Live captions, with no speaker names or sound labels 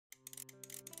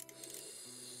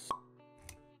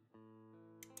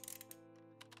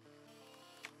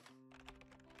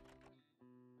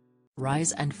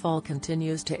Rise and Fall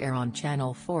continues to air on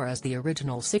Channel 4 as the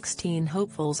original 16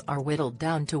 hopefuls are whittled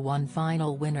down to one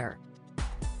final winner.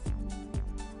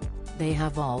 They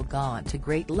have all gone to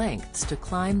great lengths to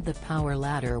climb the power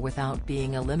ladder without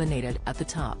being eliminated at the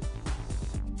top.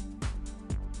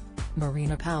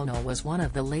 Marina was one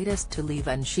of the latest to leave,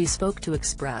 and she spoke to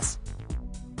Express.co.uk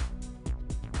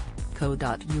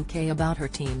about her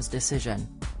team's decision.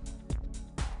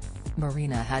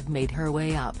 Marina had made her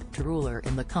way up to ruler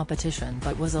in the competition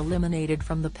but was eliminated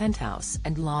from the penthouse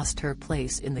and lost her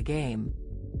place in the game.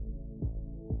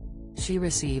 She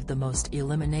received the most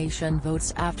elimination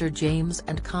votes after James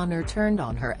and Connor turned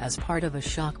on her as part of a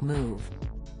shock move.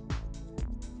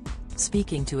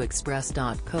 Speaking to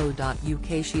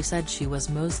Express.co.uk, she said she was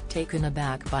most taken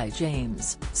aback by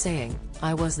James, saying,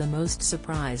 "I was the most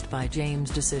surprised by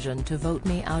James' decision to vote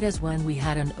me out, as when we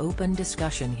had an open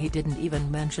discussion he didn't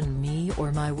even mention me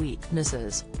or my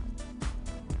weaknesses.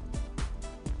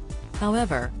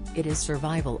 However, it is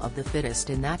survival of the fittest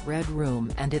in that red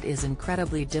room, and it is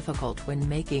incredibly difficult when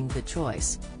making the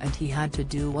choice, and he had to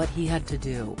do what he had to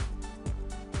do."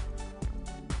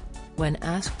 When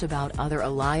asked about other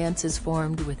alliances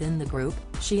formed within the group,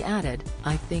 she added,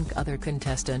 "I think other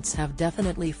contestants have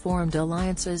definitely formed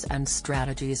alliances and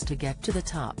strategies to get to the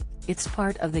top, it's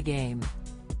part of the game.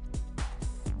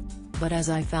 But as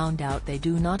I found out, they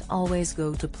do not always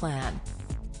go to plan."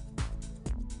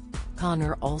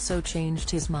 Connor also changed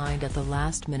his mind at the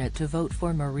last minute to vote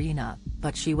for Marina,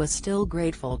 but she was still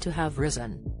grateful to have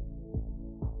risen.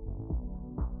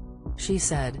 She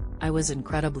said, "I was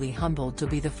incredibly humbled to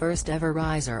be the first ever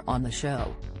riser on the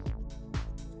show.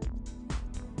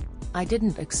 I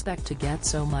didn't expect to get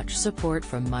so much support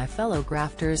from my fellow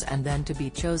grafters and then to be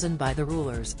chosen by the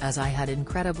rulers, as I had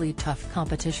incredibly tough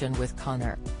competition with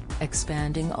Connor."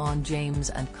 Expanding on James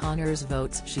and Connor's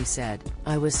votes, she said,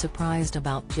 "I was surprised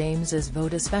about James's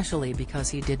vote, especially because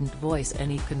he didn't voice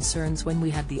any concerns when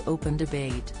we had the open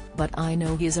debate, but I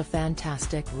know he's a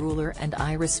fantastic ruler and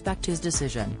I respect his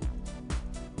decision."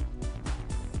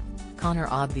 Connor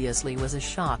obviously was a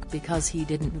shock because he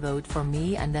didn't vote for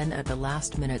me and then at the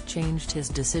last minute changed his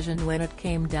decision when it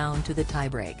came down to the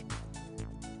tiebreak.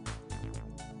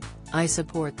 "I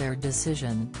support their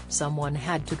decision, someone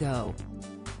had to go."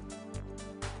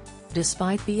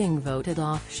 Despite being voted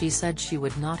off, she said she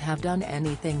would not have done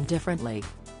anything differently.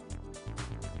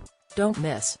 Don't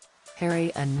miss: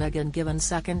 Harry and Meghan given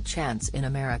second chance in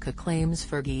America, claims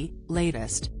Fergie.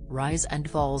 Latest, Rise and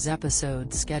Fall's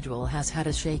episode schedule has had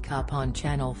a shake-up on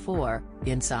Channel 4.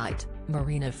 Insight: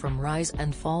 Marina from Rise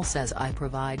and Fall says, "I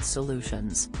provide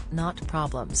solutions, not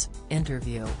problems."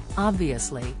 Interview: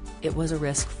 "Obviously, it was a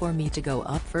risk for me to go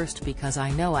up first because I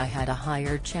know I had a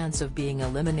higher chance of being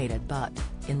eliminated, but,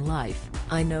 in life,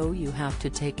 I know you have to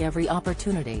take every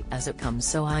opportunity as it comes,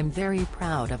 so I'm very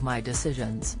proud of my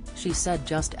decisions," she said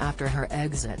just after her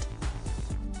exit.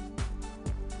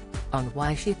 On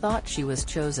why she thought she was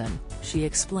chosen, she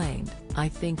explained, "I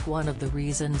think one of the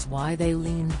reasons why they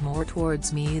leaned more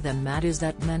towards me than Matt is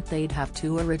that meant they'd have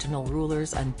 2 original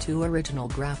rulers and 2 original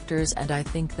grafters, and I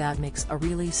think that makes a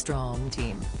really strong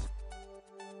team.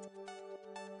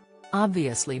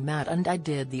 Obviously Matt and I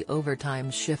did the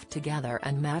overtime shift together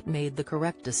and Matt made the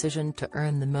correct decision to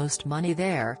earn the most money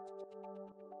there.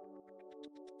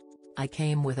 I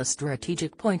came with a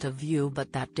strategic point of view,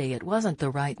 but that day it wasn't the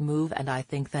right move and I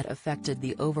think that affected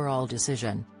the overall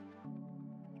decision."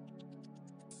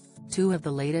 2 of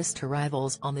the latest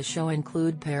arrivals on the show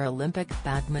include Paralympic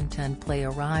badminton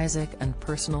player Isaac and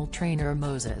personal trainer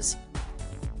Moses.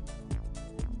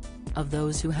 Of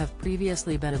those who have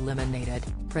previously been eliminated,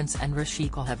 Prince and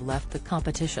Rashika have left the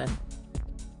competition.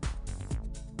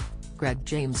 Greg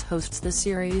James hosts the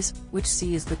series, which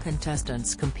sees the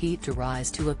contestants compete to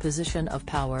rise to a position of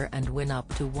power and win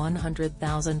up to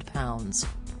 £100,000.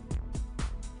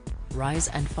 Rise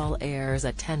and Fall airs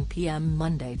at 10 p.m.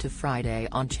 Monday to Friday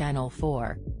on Channel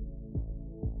 4.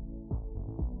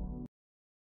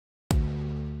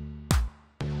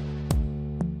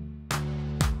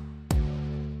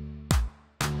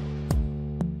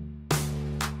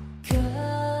 Good.